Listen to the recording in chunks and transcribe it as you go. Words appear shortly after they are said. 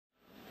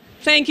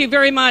Thank you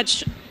very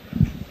much.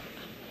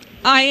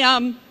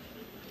 And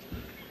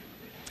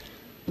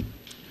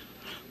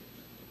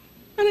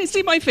I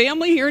see my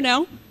family here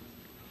now.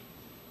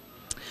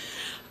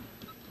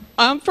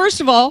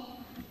 First of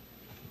all,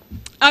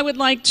 I would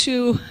like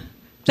to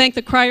thank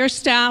the Crier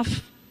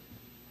staff,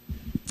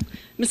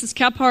 Mrs.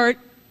 Kephart,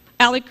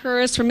 Allie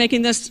Curris for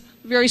making this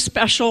very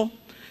special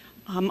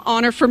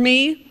honor for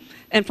me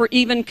and for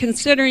even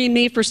considering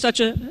me for such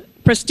a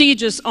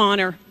prestigious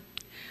honor.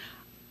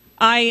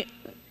 I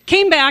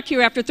came back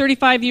here after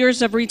 35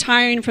 years of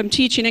retiring from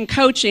teaching and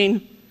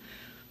coaching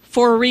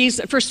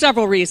for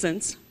several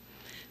reasons.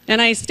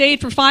 And I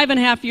stayed for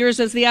 5.5 years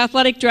as the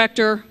athletic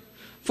director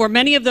for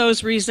many of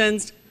those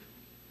reasons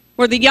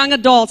were the young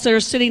adults that are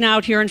sitting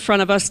out here in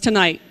front of us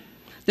tonight.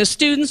 The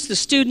students, the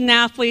student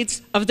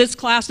athletes of this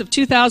class of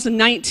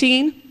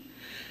 2019,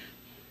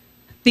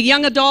 the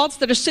young adults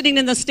that are sitting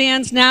in the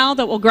stands now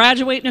that will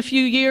graduate in a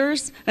few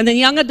years, and the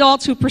young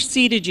adults who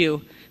preceded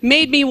you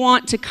made me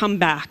want to come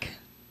back.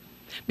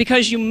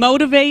 Because you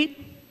motivate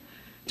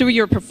through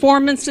your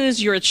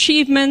performances, your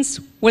achievements,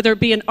 whether it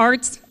be in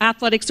arts,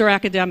 athletics, or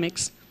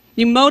academics.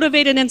 You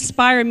motivate and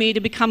inspire me to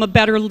become a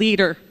better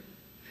leader.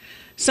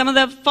 Some of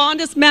the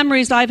fondest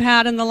memories I've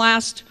had in the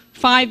last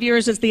 5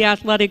 years as the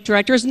athletic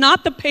director is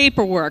not the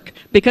paperwork,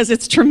 because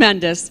it's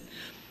tremendous,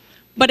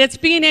 but it's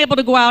being able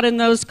to go out in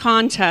those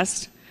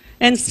contests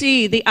and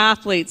see the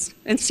athletes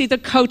and see the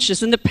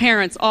coaches and the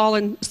parents all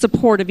in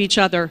support of each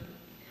other.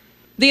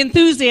 The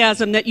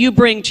enthusiasm that you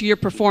bring to your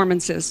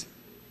performances.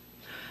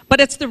 But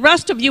it's the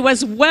rest of you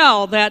as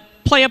well that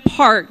play a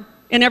part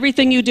in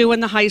everything you do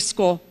in the high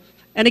school.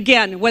 And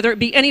again, whether it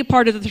be any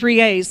part of the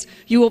 3As,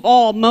 you have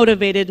all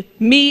motivated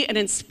me and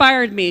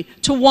inspired me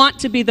to want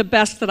to be the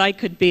best that I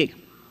could be.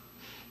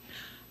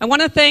 I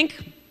want to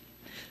thank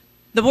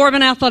the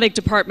Boardman Athletic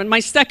Department, my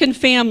second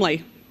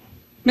family,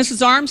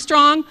 Mrs.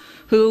 Armstrong,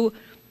 who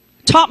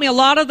taught me a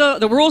lot of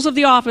the rules of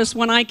the office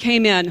when I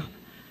came in,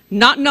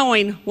 not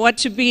knowing what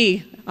to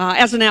be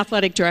as an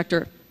athletic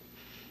director.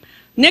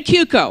 Nick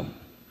Huco,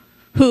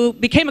 who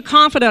became a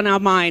confidant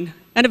of mine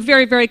and a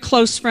very, very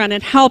close friend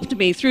and helped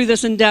me through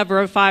this endeavor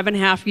of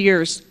 5.5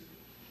 years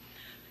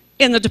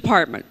in the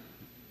department.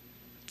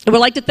 I would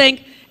like to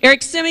thank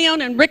Eric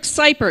Simeon and Rick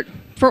Seipert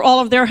for all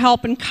of their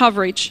help and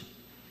coverage.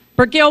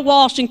 Bergail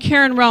Walsh and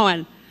Karen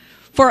Rowan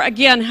for,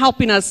 again,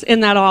 helping us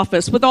in that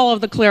office with all of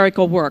the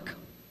clerical work.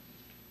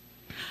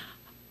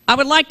 I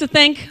would like to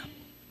thank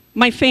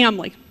my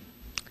family.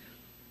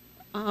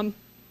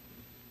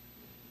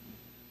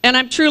 And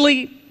I'm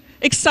truly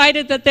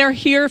excited that they're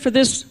here for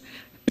this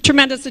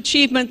tremendous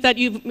achievement that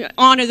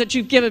honor that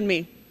you've given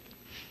me.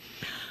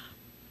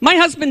 My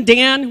husband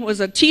Dan was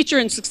a teacher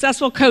and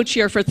successful coach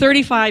here for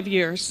 35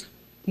 years.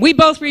 We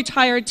both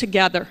retired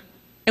together,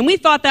 and we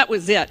thought that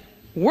was it.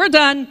 We're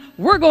done,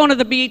 we're going to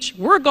the beach,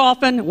 we're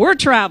golfing, we're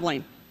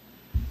traveling.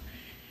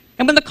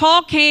 And when the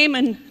call came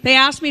and they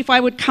asked me if I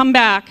would come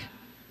back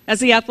as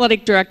the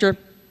athletic director,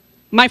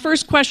 my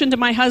first question to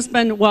my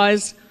husband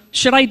was,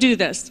 should I do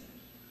this?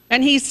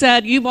 And he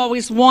said, you've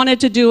always wanted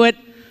to do it.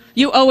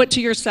 You owe it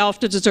to yourself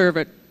to deserve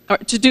it, or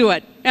to do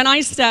it. And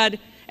I said,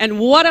 and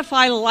what if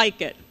I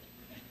like it?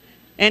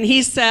 And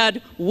he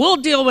said, we'll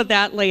deal with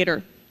that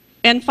later.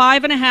 And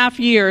 5.5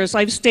 years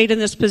I've stayed in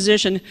this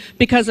position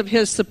because of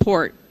his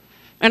support.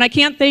 And I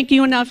can't thank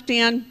you enough,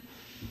 Dan,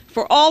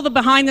 for all the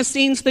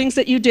behind-the-scenes things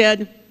that you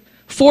did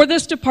for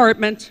this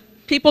department.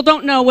 People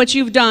don't know what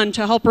you've done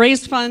to help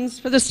raise funds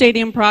for the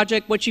stadium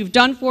project, what you've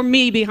done for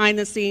me behind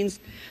the scenes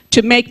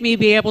to make me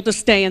be able to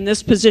stay in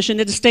this position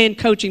and to stay in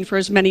coaching for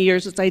as many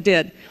years as I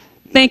did.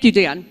 Thank you,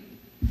 Dan.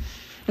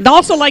 I'd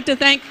also like to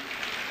thank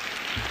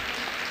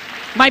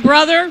my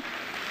brother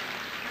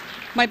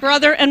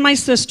and my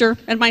sister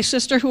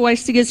who I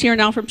see is here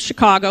now from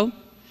Chicago.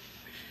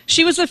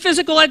 She was a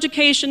physical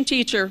education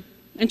teacher,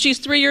 and she's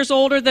 3 years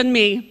older than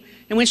me.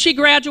 And when she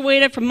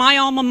graduated from my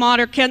alma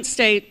mater, Kent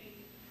State,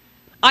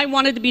 I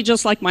wanted to be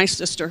just like my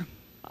sister.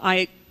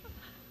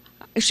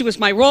 She was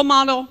my role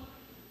model.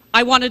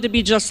 I wanted to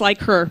be just like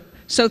her.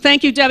 So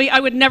thank you, Debbie. I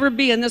would never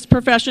be in this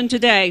profession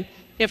today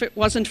if it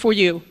wasn't for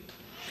you.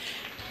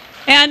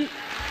 And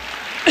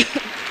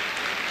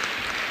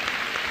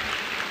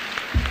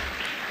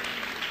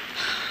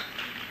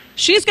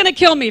she's going to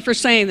kill me for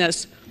saying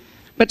this,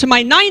 but to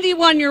my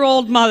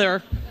 91-year-old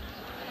mother,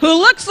 who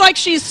looks like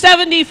she's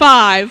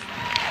 75,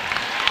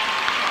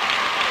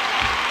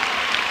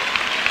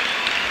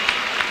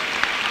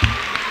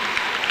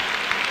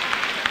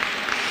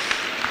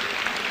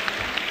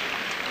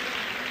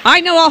 I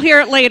know I'll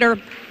hear it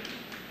later.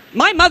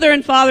 My mother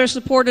and father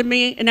supported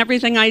me in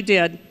everything I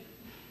did.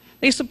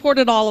 They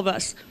supported all of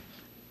us.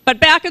 But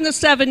back in the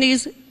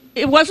 70s,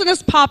 it wasn't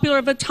as popular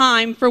of a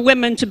time for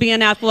women to be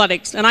in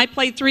athletics. And I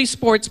played 3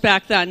 sports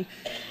back then.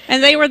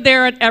 And they were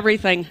there at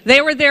everything.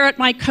 They were there at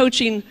my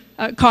coaching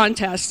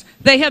contests.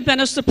 They have been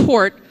a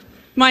support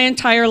my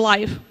entire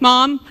life.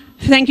 Mom,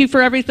 thank you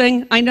for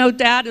everything. I know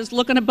Dad is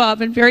looking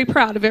above and very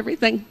proud of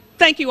everything.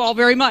 Thank you all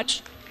very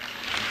much.